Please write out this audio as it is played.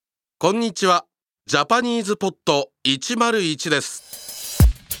こんにちは。ジャパニーズポット101です。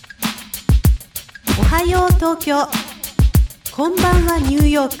おはよう東京、こんばんはニュー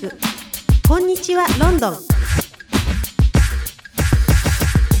ヨーク、こんにちはロンドン。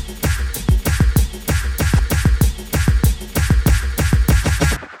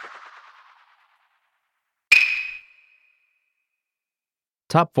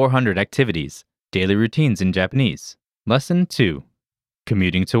Top 400 Activities, Daily Routines in Japanese. Lesson 2.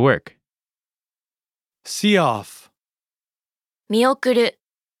 Commuting to Work. See off. 見送る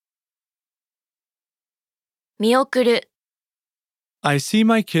見送る I see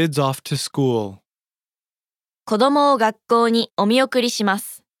my kids off to school. 子供を学校にお見送りしま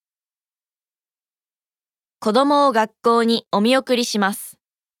す子供を学校にお見送りします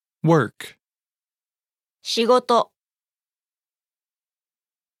Work. 仕事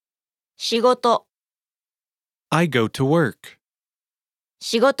仕事 I go to work.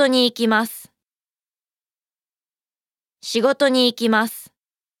 仕事に行きます仕事に行きます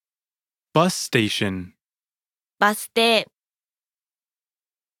Bus station. バス停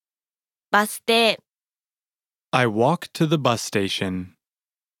バス停 I walk to the bus station.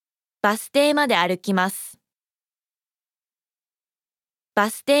 バス停まで歩きますバ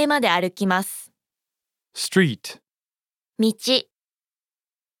ス停まで歩きます Street. 道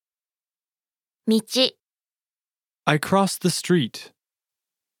道 I cross the street.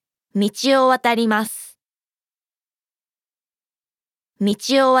 道を渡ります道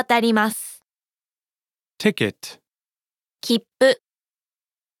を渡ります Ticket. 切符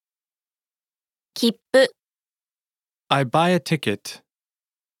切符 I buy a ticket.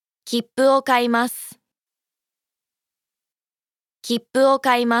 切符を買います切符を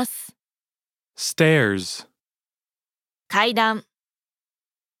買います Stairs. 階段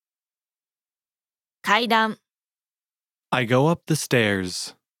階段 I go up the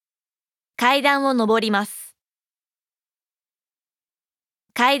stairs. 階段を上ります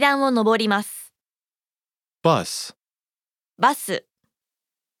階段を上ります Bus. バス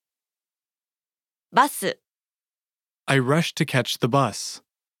バス I rush to catch the bus.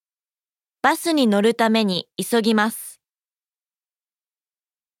 バスに乗るために急ぎます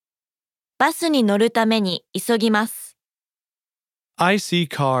バスに乗るために急ぎます IC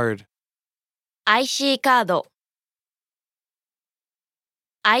card. IC カード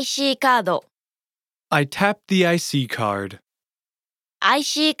IC カード I tap the IC card.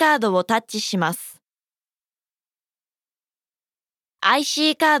 IC カードをタッチします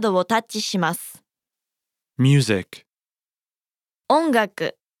IC カードをタッチします Music. 音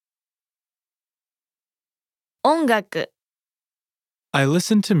楽音楽 I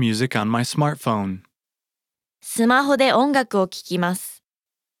listen to music on my smartphone. スマホで音楽を聴きます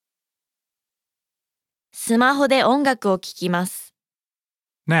スマホで音楽を聴きます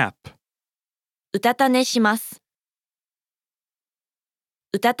Nap. うたた寝します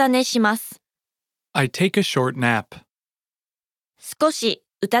うたた寝します I take a short nap. 少し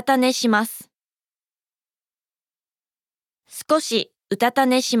うたた寝します少しうたた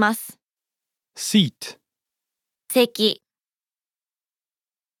寝します Seat. 席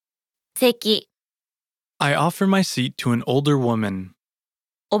席 I offer my seat to an older woman.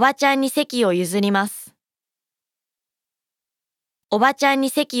 おばちゃんに席を譲りますおばちゃんに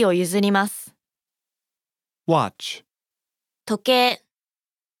席を譲ります Watch. 時計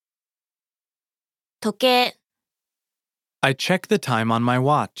時計 I check the time on my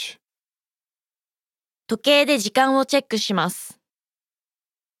watch. 時計で時間をチェックします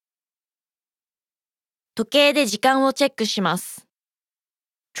時計で時間をチェックします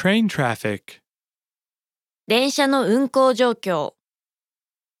Train traffic. 電車の運行状況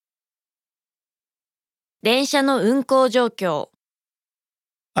電車の運行状況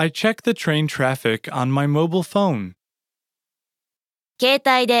I check the train traffic on my mobile phone. 携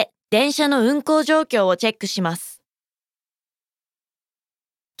帯で電車の運行状況をチェックします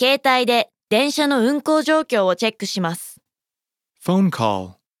携帯で電車の運行状況をチェックします Phone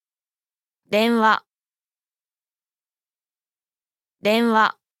call. 電話電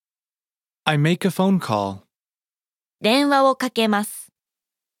話 I make a phone call. 電話をかけます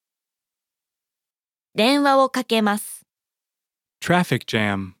電話をかけます Traffic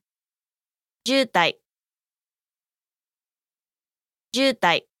jam. 渋滞渋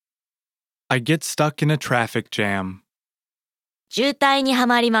滞 I get stuck in a traffic jam. 渋滞には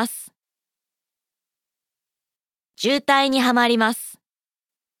まります渋滞にはまります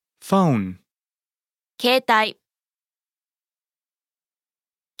Phone. 携帯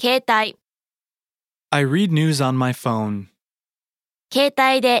携帯 I read news on my phone. 携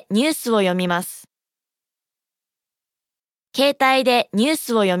帯でニュースを読みます携帯でニュー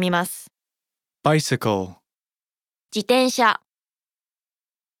スを読みます。 bicycle, 自転車。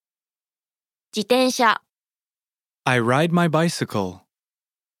自転車。 I ride my bicycle.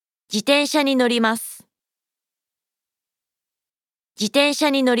 自転車に乗ります。自転車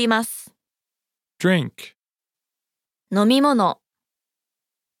に乗ります。 drink, 飲み物。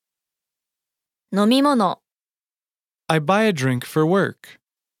飲み物。 I buy a drink for work.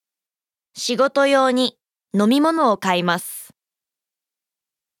 仕事用に飲み物を買います。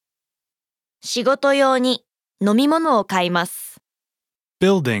仕事用に飲み物を買います。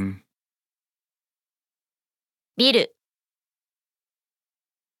 building, ビル。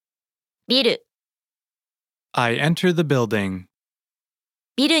ビル。 I enter the building.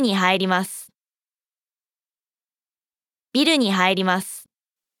 ビルに入ります。ビルに入ります。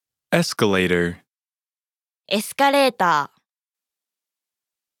 escalator, エスカレータ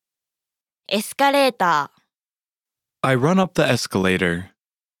ー。エスカレーター。 I run up the escalator.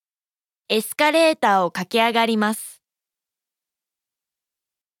 エスカレーターを駆け上がります。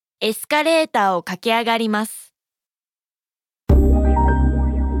エスカレーターを駆け上がります。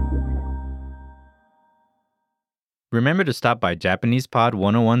Remember to stop by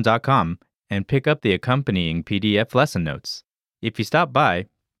JapanesePod101.com and pick up the accompanying PDF lesson notes. If you stop by,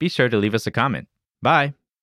 be sure to leave us a comment. Bye!